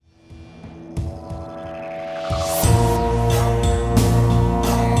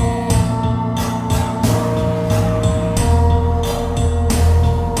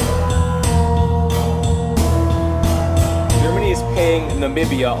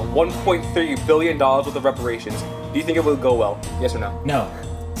Namibia $1.3 billion worth of reparations. Do you think it would go well? Yes or no? No.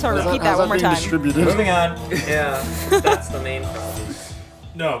 Sorry, repeat that How's one more being time. distributed? Moving on. Yeah, that's the main problem.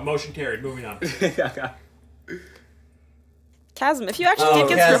 No, motion carried. Moving on. Chasm, if you actually did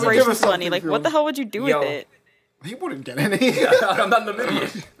get Chasm. some Give reparations us money, something, like, Phil. what the hell would you do Yo. with it? He wouldn't get any. I'm not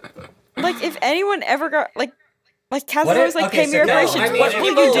Namibian. Like, if anyone ever got, like Chasm What if- was like, okay, pay me so no, reparations, I mean, what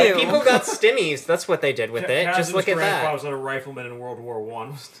will you do? people got stimmies. That's what they did with it. Just Chasm's look at grandpa that. was a rifleman in World War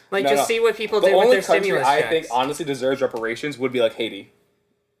One. Like, No, just no. see what people The did with only their country stimulus I checks. think honestly deserves reparations would be like Haiti.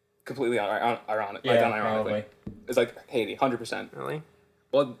 Completely ironic. Yeah, like, unironically. probably. It's like Haiti, 100%. Really?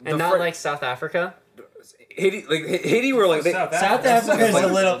 Well, And not like South Africa? Haiti were like South Africa is a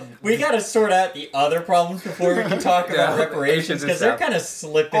little. We gotta sort out the other problems before we can talk about Yeah, reparations Asians because and they're South. kind of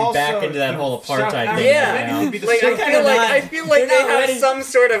slipping Also, back into that whole South apartheid Africa- thing. Yeah. right now. Be the Like, same- I feel like they're they not have ready- some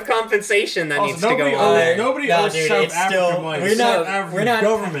sort of compensation that Also, needs to go nobody on. owes, nobody No, owes dude, South it's Africa still- money. we're not- South African we're not-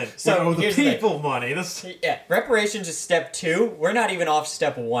 government. so So the here's the thing. people money. This Yeah, reparations is step 2. We're not even off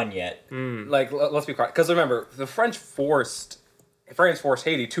step 1 yet. Like, let's be quiet. Because remember, the France forced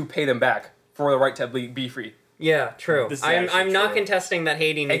Haiti to pay them back for the right to be free. Yeah, true. This is I'm actually not true. contesting that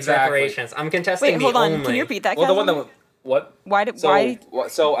Haiti needs Exactly. reparations. I'm contesting Wait, hold the on. only. Can you repeat that, Well, the one Chasm? that what? Why?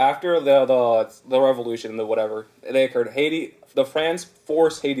 So after the revolution, the whatever, they occurred. The France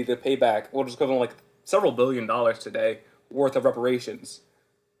forced Haiti to pay back what is equivalent like several $billion today worth of reparations,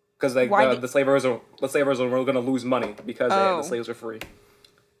 because like Why the slave owners were going to lose money because Oh. the slaves were free.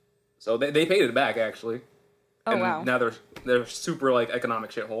 So they paid it back actually. Oh, And wow. now they're super like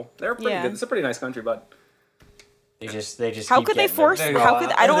economic shithole. They're pretty Yeah. good. It's a pretty nice country, but They just. How keep could they getting force- them. how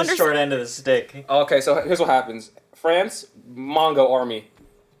could- I don't The understand- short end of the stick. okay. So here's what happens: France, Mongo army,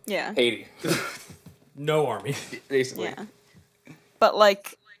 Yeah. Haiti, no army. basically. Yeah. But,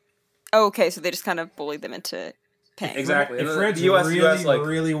 like, oh, okay, so they just kind of bullied them into paying. Exactly. If And France the US,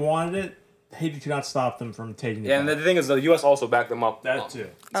 really wanted it, Haiti could not stop them from taking it. Yeah, and back. the thing is, the U.S. also backed them up. That too.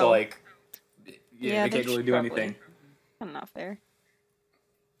 So, Oh. like, Yeah, they they can't really should do probably. anything. Kind of not fair.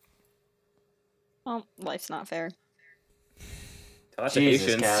 Well, life's not fair. That's Jesus,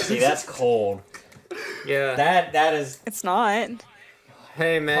 Haitians. Cassie, that's cold. Yeah. That is. It's not.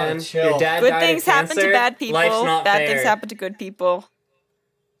 Hey man, chill. your dad Good died things of happen to cancer? bad people. Life's not Bad fair. things happen to good people.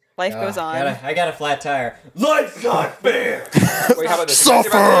 Life goes on. I got a flat tire. Life's not fair. Wait, how about this? Suffer!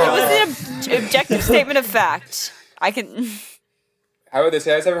 It's an objective statement of fact. I can. How about this?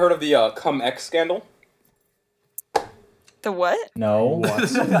 You guys ever heard of the Cum-Ex scandal? The what? No.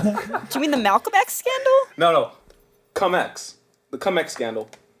 Do you mean the Malcolm X scandal? No. Cum-Ex. The Cum-Ex scandal.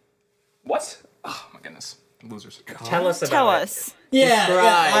 What? Oh, my goodness. Losers. Tell us about Tell it. us.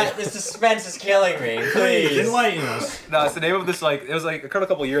 Yeah, the suspense is killing me. Please. Enlighten us. No, it's the name of this, like, it was, like, occurred a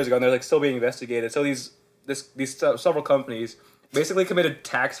couple years ago, and they're, like, still being investigated. So these several companies basically committed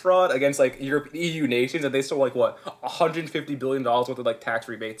tax fraud against, like, EU nations, and they stole, like, what? $150 billion worth of, like, tax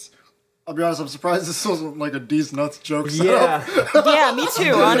rebates. I'll be honest, I'm surprised this wasn't like a D's nuts joke Yeah. setup. Yeah, me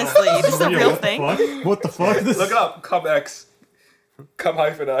too, honestly. This is a Yeah, real what the thing. fuck? What the fuck? This Look it up. Cum-Ex.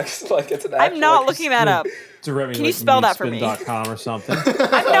 Cum-X. Like, it's an I'm actual, not like, looking that up. Directly, Can you spell that for me? spin.com or something. I'm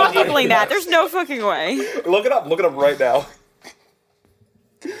not Googling that. There's no fucking way. Look it up. Look it up right now.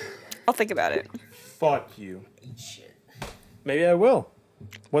 I'll think about it. Fuck you. Maybe I will.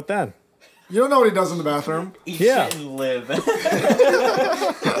 What then? You don't know what he does in the bathroom? Eat Yeah. shit and live.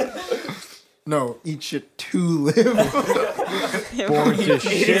 No, eat shit to live. Born to It is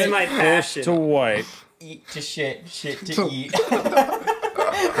shit, my ass passion. to white. Eat to shit, shit to eat.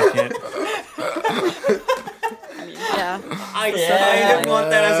 I can't. Yeah. I didn't want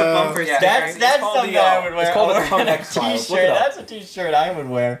that as a bumper sticker. That's called something the, I would wear. it's called the I'll wear Cum-Ex a Files. Look t-shirt. it up. That's a t-shirt I would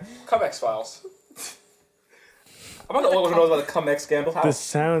wear. Cum-Ex files. I'm not the only one who knows about the Cum-Ex scandal. How? This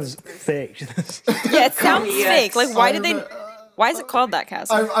sounds fake. Yeah, it sounds Yes. fake. Like, why did they? Why is it called that, Cass?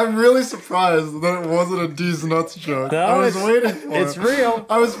 I'm really surprised that it wasn't a D's nuts joke. No, I was it's- waiting for it's it. real.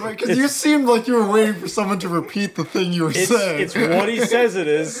 I was because you seemed like you were waiting for someone to repeat the thing you were saying. It's what he says it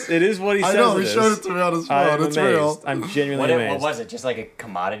is. It is what he I says know it he is. showed it to me on his I phone. am It's amazed. real. I'm genuinely What amazed. was it? Just like a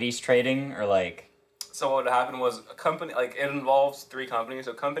commodities trading or like? So what happened was a company, like it involves three companies.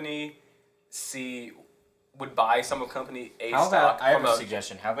 So company C would buy some of company A How stock about? I have from a a.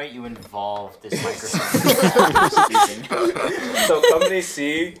 suggestion. How about you involve this microphone? So company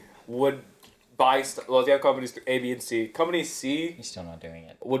C would buy. Well, you have companies A, B, and C. Company C He's still not doing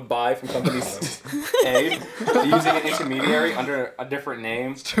it. would buy from company A using an intermediary under a different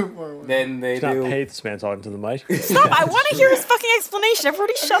name. Two more words. Then they It's not do. paid this man talking to the mic. Stop! I want to hear his fucking explanation.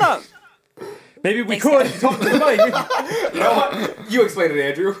 Everybody, shut up. Maybe we Thanks, could talk to the mic. You know what? You explain it,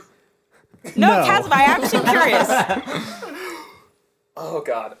 Andrew. No, No. Casm, I actually am curious. Oh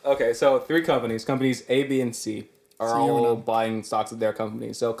God. Okay, so three companies A, B, and C are C, all M&M. buying stocks of their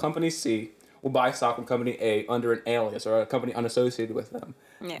company. So company C will buy stock from company A under an alias or a company unassociated with them.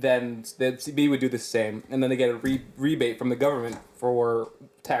 Yeah. Then the B would do the same, and then they get a rebate from the government for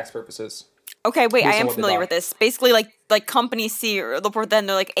tax purposes. Okay, wait, I Based on am what they familiar buy. with this. Basically, like company C, or then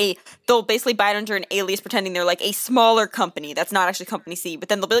they're like they'll basically buy it under an alias, pretending they're like a smaller company that's not actually company C. But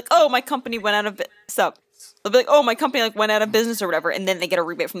then they'll be like, oh, my company went out of They'll be like, oh, my company like went out of business or whatever, and then they get a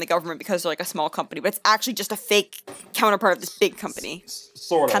rebate from the government because they're like a small company, but it's actually just a fake counterpart of this big company.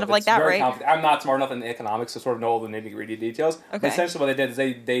 Sort of. Kind of like It's that, very right? complicated. I'm not smart enough in economics to sort of know all the nitty-gritty details. Okay. But essentially what they did is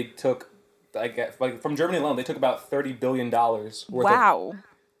they took, like from Germany alone, they took about $30 billion worth of Wow.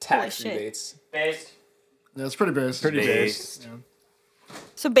 tax Holy shit. rebates. Based. Yeah, it's pretty basic. Pretty based.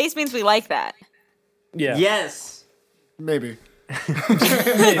 So base means we like that. Yeah. Yes. Maybe.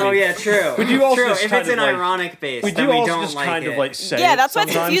 Oh yeah, true. We do also true. just If kind it's of, an like- ironic base, We then do we also don't just like kind it. of like say Yeah, it that's why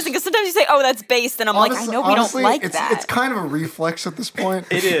it's sometimes. confusing, because sometimes you say, oh, that's based, and I'm like, I know we Honestly, don't like it's, that. It's kind of a reflex at this point.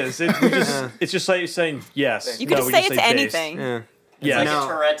 It is. It's just like saying yes. You could no, just we say it's based. anything. Yeah. Yes. Like No. a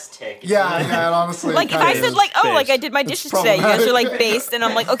Tourette's tick. Yeah, yeah, honestly. Like, it if I kinda said, is. like, oh, based. like, I did my dishes today, you guys are, like, based, and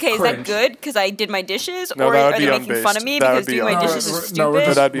I'm like, okay, is that Cringe. good because I did my dishes? No, or that would are be they making fun of unbased. me That because would be doing my unbased. dishes is No, stupid? we're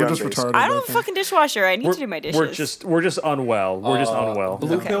just, That'd be we're just unbased. retarded. I I don't have a think. fucking dishwasher. I need to do my dishes. We're just unwell. We're just unwell.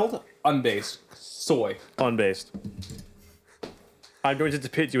 Blue-pilled, unbased, soy. Unbased. I'm going to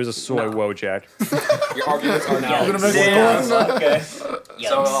depict you as a soy Wojak. Your arguments are now. You're gonna make Yeah, one okay.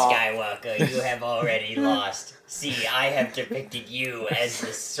 Young So, Skywalker, you have already lost. See, I have depicted you as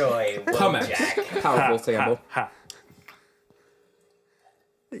the soy Comment. Wojak. Powerful sample.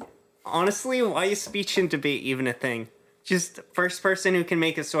 Honestly, why is speech and debate even a thing? Just first person who can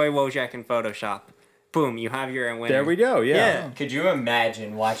make a soy Wojak in Photoshop. Boom, you have your winner. There we go. Yeah. Could you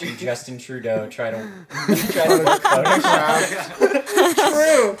imagine watching Justin Trudeau try to work Photoshop?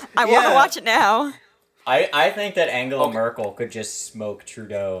 True. I want to watch it now. I think that Angela Merkel could just smoke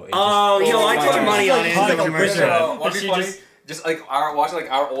Trudeau. and Oh, just- yo, I put Oh, money on it. It's like a 100%. commercial. What'd be She funny? just- Just like watching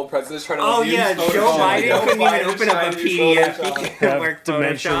like our old presidents trying to. Oh use yeah, Photoshop. Joe Biden couldn't even open up a Trying to use PDF. Photoshop. He could Have work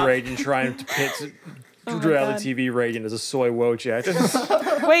dementia Photoshop. raging trying to pit Oh my reality TV raging as a soy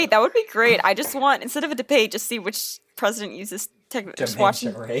Wojak. Wait, that would be great. I just want, instead of a debate, just see which president uses just watch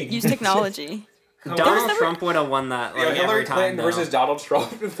Dementia Reagan. use technology. Donald never- Trump would have won that Yeah, like Hillary every time. Clinton though. versus Donald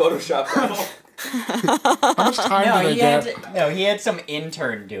Trump in Photoshop battle. How much time No, did I get? he had some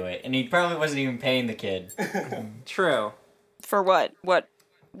intern do it, and he probably wasn't even paying the kid. True. For what? What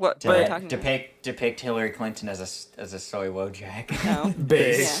are To you talking about? depict Hillary Clinton as a soy Wojak. No.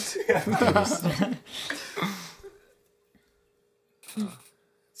 Based.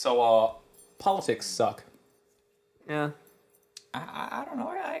 So, politics suck. Yeah. I don't know.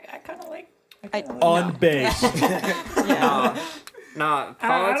 I kind of like. Unbased. No, I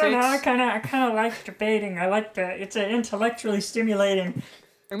politics. don't know. I kind of like debating. I like it's intellectually stimulating.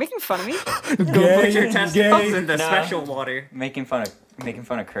 Are you making fun of me? Don't put your testicles in the No. special water. Making fun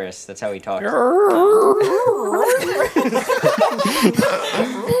of Chris. That's how he talks.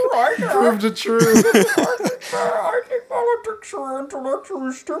 Proved it true.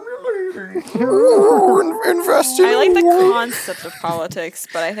 Investing. I like the concept of politics,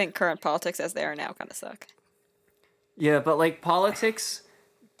 but I think current politics as they are now kind of suck. Yeah, but like politics,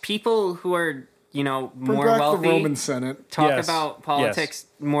 people who are more Bring back wealthy the Roman Senate. talk Yes. about politics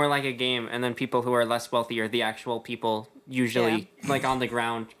more like a game, and then people who are less wealthy are the actual people, usually like on the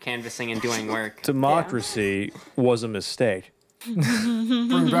ground, canvassing and doing work. Democracy was a mistake.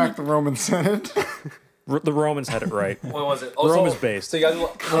 Bring back the Roman Senate. The Romans had it right. What was it? Rome is based. So you guys,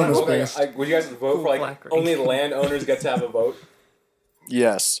 Rome is okay, based. would you guys vote for like Black race. only landowners get to have a vote?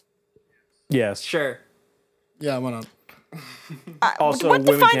 Yes. Yes. Sure. Yeah, why not? Also, what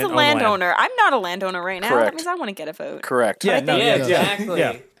women defines can't a own land. landowner? I'm not a landowner right now. That Correct. means I want to get a vote. Correct. Yeah, no, Yeah, yeah, exactly.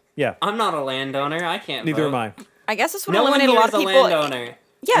 yeah, yeah. I'm not a landowner. I can't Neither vote. am I. I guess this would No one eliminate here a lot is of a people. landowner.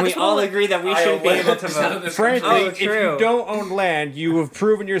 Yeah, And we this would all el- agree that we shouldn't be able to vote. Frankly, Oh, if true. you don't own land, you have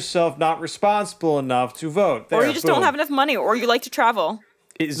proven yourself not responsible enough to vote. or There, you just boom. don't have enough money, or you like to travel.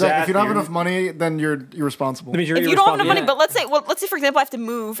 Exactly. If you don't have enough money, then you're irresponsible. That means you're If you don't have enough money, irresponsible. but let's say for example, I have to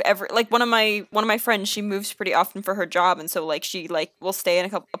move every like one of my friends, she moves pretty often for her job, and so like she like will stay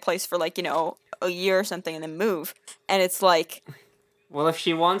in a place for like a year or something, and then move, and it's like Well, if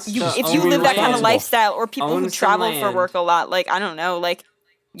she wants to if you own live that kind of land- lifestyle, or people Own who some travel for land. work a lot, like I don't know, like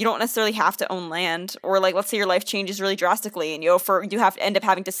you don't necessarily have to own land, or like let's say your life changes really drastically, and you have to end up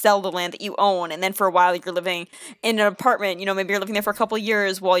having to sell the land that you own, and then for a while you're living in an apartment, maybe you're living there for a couple of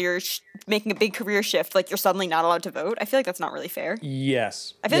years while you're making a big career shift, like you're suddenly not allowed to vote. I feel like that's not really fair.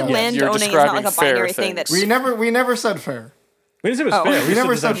 Yes. I feel like Yeah. land You're owning is not like a describing fair binary thing that things. We never said fair. We didn't say it was Oh. fair. We We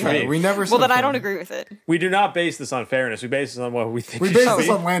never said said this on fair. stream. We never said Well, then I fair. don't agree with it. We do not base this on fairness. We base this on what we think. We it base should this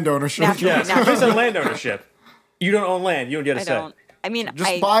be. on land ownership. Naturally. Yes, it's based on land ownership. You don't own land. You don't get a I say. don't. I mean, Just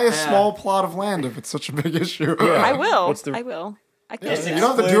I buy a small plot of land if it's such a big issue. I will. What's the- I will. I can. You do that.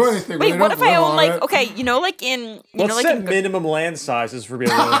 don't have to do anything. Wait, you what don't if I live own on like it. okay, you know, like in Let's like set in, minimum land sizes for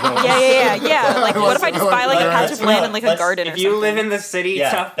being able to vote. yeah. Like, what if I just buy like a patch of land and like a Let's- garden or If you something? live in the city,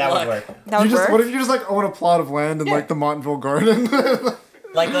 Yeah, tough that luck. would work. that would You just, work. what if you just like own a plot of land in like the Montville Garden?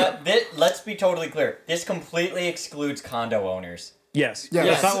 Like, let's be totally clear. This completely excludes condo owners. Yes.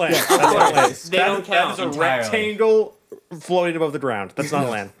 Yes. That's not land. Yes. That's not land. They That- don't that count is a entirely. rectangle floating above the ground. That's not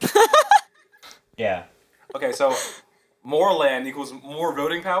land. Yeah. Okay, so more land equals more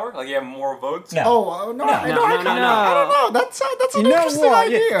voting power. Like you have more votes. No. Oh no! I no, don't no, no. I don't know. That's an You know interesting what?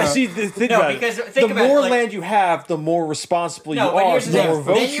 idea. Yeah. See, think No, about because it. think The about it, more like- land you have, the more responsible No, you but are. here's The the more thing.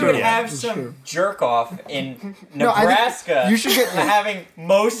 votes Then you would get. have That's some true. jerk off in No, I think Nebraska you should get- having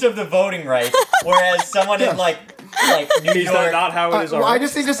most of the voting rights, whereas someone in like New Is that York. not how it is well, I already?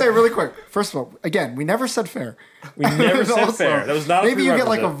 just need to say really quick. First of all, again, we never said fair. We never And said also, fair. That was not a Maybe you get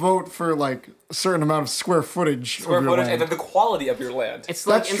like a prerequisite. vote for like a certain amount of square footage Square of your footage land. and then the quality of your land. It's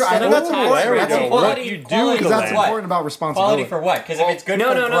like That's true. instead I of think a that's tax important. There we rate- go. Quality- What you do quality with Because the that's land. important about responsibility. Quality for what? Because if it's good No,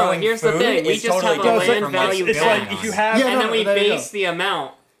 for no. growing Here's the food, thing. We it's just totally have a No, it's different land from value what's It's going like on. if you have. Yeah, and no, then we there you base the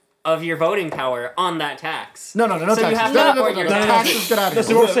amount of your voting power on that tax. No, So you taxes. have to No, report your taxes. Get out of That's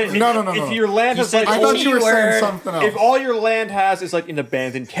here. what I'm saying. No. If your land has like, I thought you were saying Keyword. something else. if all your land has is like an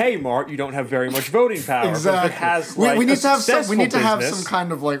abandoned Kmart, you don't have very much voting power. But Exactly. if it has we like need a to have some. We successful need to have business- some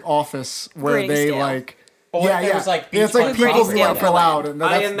kind of like office where Grading they scale. like. Or yeah, if there was, like, yeah. It's like beachfront people property who on like fill land. out, and I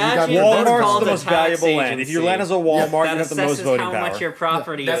that's you got imagine your that's Walmart's voting called the a most tax valuable land. If your agency. land has a Walmart, That you have the most assesses voting how power. much your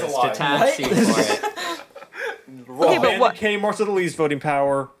property That's a is lie. to tax you for it. Okay, but what? Kmart's are the least voting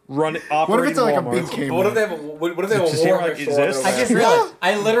power. What if Operating it's like a Walmart. big Kmart? What if they have? What if they have Does a Kmart war exist? store? I just realized.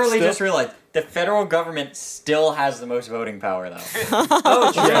 I literally Still? just realized the federal government still has the most voting power, though.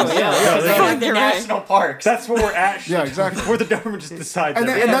 Oh, true. Yeah. Because they have the You're right. national parks. That's where we're at. Yeah, exactly. Where the government just decides and,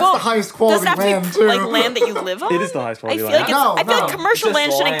 everything. that's Well, the highest Does quality it have land to too. be like land that you live on? It is the highest I quality feel land. like it's, No, I feel no. like commercial It's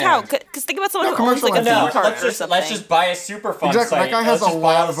land just shouldn't land. count. Because think about someone No, who owns like a commercial theme land. No, park let's or just something. buy a Superfund Exactly, site. that guy has Let's just a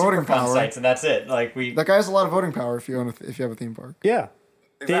buy lot all of the voting Superfund power. sites, and that's it. Like we. That guy has a lot of voting power if you own if you have a theme park. Yeah.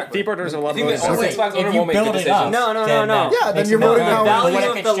 Exactly. Theme park owners have a lot of You think voting that power. Six Flags owner if you won't make build good it up, decisions. No. Yeah, then makes your it no voting good. power- But value what if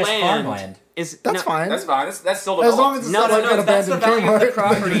of it's the just land farmland? is That's no, fine. That's fine. That's still As long as it's No, not no, like no. an That's the abandoned value of the Kmart.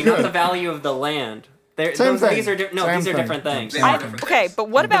 property, not the value of the land. Same thing. These are Same these are thing. different things. They The are different Okay, things. but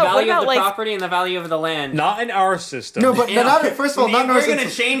what about value of the like? property and the value of the land. Not in our system. No, but Yeah. not first of all, not in our We're gonna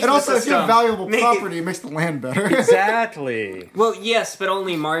system. change And the also, if you have system. valuable Make it- property, it makes the land better. Exactly. Well, yes, but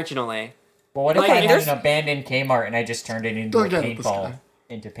only marginally. Well, what if Like, I had there's- an abandoned Kmart and I just turned it into Don't a get it, this guy.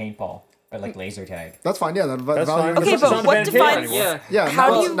 paintball, or like laser tag? That's fine. Yeah, that That's value. fine. Okay, It's but not what abandoned defines- anymore. Yeah. Yeah, How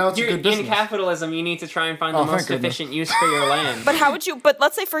now do it's, you- now it's a You're, good business. in capitalism, you need to try and find the Oh, most thank goodness. efficient use for your land. But how would you? But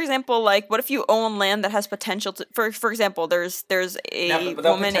let's say, for example, like, what if you own land that has potential to? For example, there's a Yeah, but that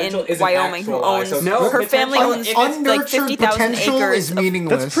woman in potential isn't Wyoming who actualized, owns. so- No, her family potential- owns if like Unnurtured 50,000 potential acres. is of-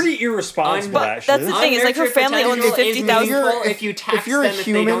 meaningless. That's pretty irresponsible, But actually. that's the thing, is like her Unnurtured family owns potential is 50,000 meaningful If if you tax you're a them if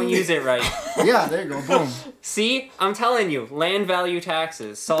they don't human- use it right. Yeah, there you go. Boom. See, I'm telling you, land value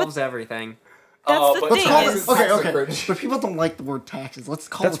taxes solves everything. That's the but thing. tax Call Is, it, okay, tax okay. coverage. But people don't like the word taxes. Let's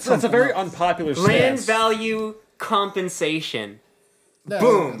call it That's something a very else. unpopular Land stance. value compensation. Yeah,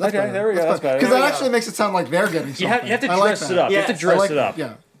 boom. That's Okay, there we go, that's better. Because There that we actually makes it sound like they're getting something. You have to I like dress that. it up. You have Yes. to dress I like it up.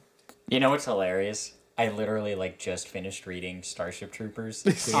 Yeah. You know what's hilarious? I literally like just finished reading Starship Troopers. So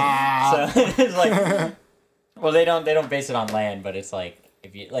it's like, well, they don't base it on land, but it's like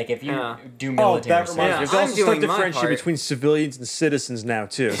if you Yeah. do Oh, military that reminds service. me. You have to I'm also start doing my differentiating part. between civilians and citizens now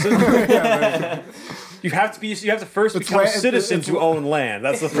too. So you have to first It's become la- a it's- city it's- to own land.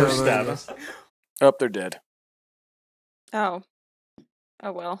 That's the first there you step. Oh, they're dead. oh,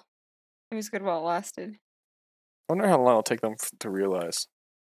 oh well. It was good while it lasted. I wonder how long it'll take them to realize.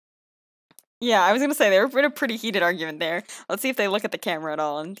 Yeah, I was gonna say they were in a pretty heated argument there. Let's see if they look at the camera at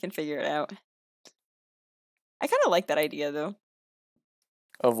all and can figure it out. I kind of like that idea though.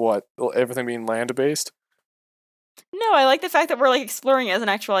 Of what? Well, everything being land based? No, I like the fact that we're like exploring it as an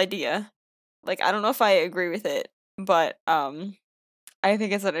actual idea. Like, I don't know if I agree with it, but I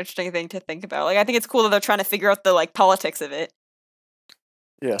think it's an interesting thing to think about. Like, I think it's cool that they're trying to figure out the like politics of it.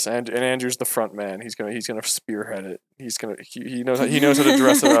 Yes, and Andrew's the front man. He's gonna spearhead it. He knows how to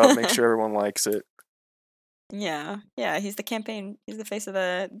dress it up, make sure everyone likes it. Yeah. He's the campaign. He's the face of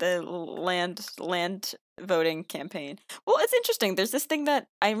the land voting campaign. Well, it's interesting. There's this thing that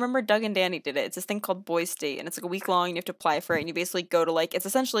I remember Doug and Danny did it. It's this thing called Boy State, and it's like a week long. And you have to apply for it, and you basically go to like it's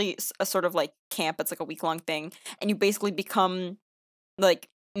essentially a sort of like camp. It's like a week long thing, and you basically become like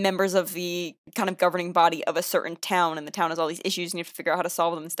members of the kind of governing body of a certain town, and the town has all these issues, and you have to figure out how to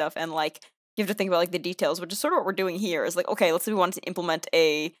solve them and stuff. And like you have to think about like the details, which is sort of what we're doing here. Is like, okay, let's say we wanted to implement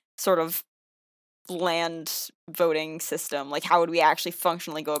a sort of land voting system. Like, how would we actually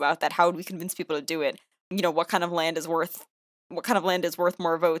functionally go about that? How would we convince people to do it? You know, what kind of land is worth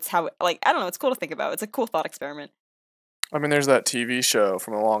more votes? How, like, I don't know. It's cool to think about. It's a cool thought experiment. I mean, there's that TV show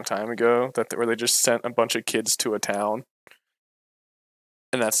from a long time ago where they just sent a bunch of kids to a town,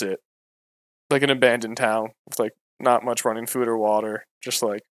 and that's it. Like an abandoned town with like not much running food or water, just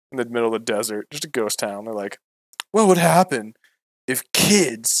like in the middle of the desert, just a ghost town. They're like, what would happen if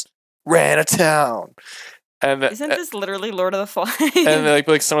kids ran a town? And Isn't this literally Lord of the Flies? and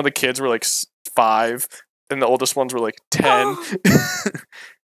like some of the kids were like 5, and the oldest ones were like 10.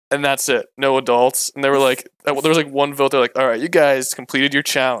 And that's it. No adults. And they were like, there was like one vote. They're like, all right, you guys completed your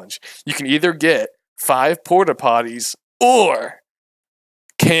challenge. You can either get 5 porta potties or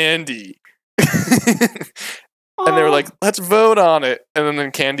candy. And they were like, let's vote on it. And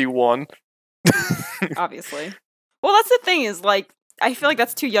then candy won. Obviously. Well, that's the thing is, like, I feel like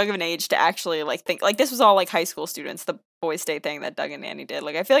that's too young of an age to actually, like, think. Like, this was all, like, high school students, the Boy State thing that Doug and Nanny did.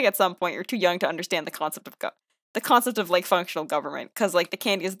 Like, I feel like at some point you're too young to understand the concept of like, functional government. Because, like, the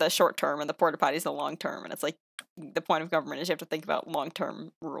candy is the short term and the porta potty is the long term. And it's, like, the point of government is you have to think about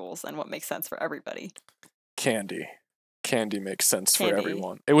long-term rules and what makes sense for everybody. Candy makes sense for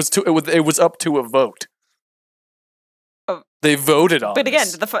everyone. It was up to a vote. Oh. They voted on. But again,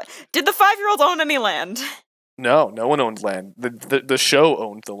 this. did the 5-year-olds own any land? No one owned land. The show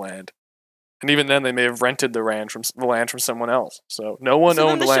owned the land, and even then, they may have rented the land from someone else. So no one so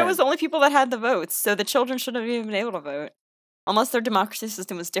owned then land. the show was the only people that had the votes, so the children shouldn't have even been able to vote, unless their democracy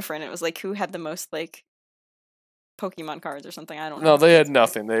system was different. It was like who had the most like Pokemon cards or something. I don't know. No, they had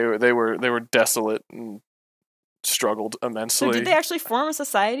nothing. They were desolate and struggled immensely. So did they actually form a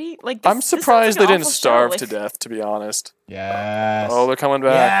society? Like I'm surprised they didn't starve to death. To be honest. Yes. Oh, they're coming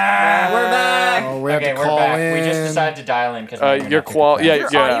back. Yeah, we're back. Oh, we have Okay, to we're call back. in. We just decided to dial in because Your quality. Yeah,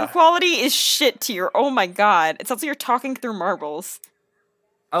 Your audio quality is shit tier. Oh my god, it sounds like you're talking through marbles.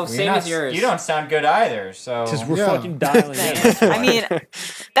 Oh, same as yours. You don't sound good either. So Because we're fucking dialing in. I mean,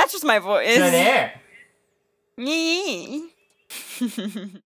 that's just my voice. So there. Me.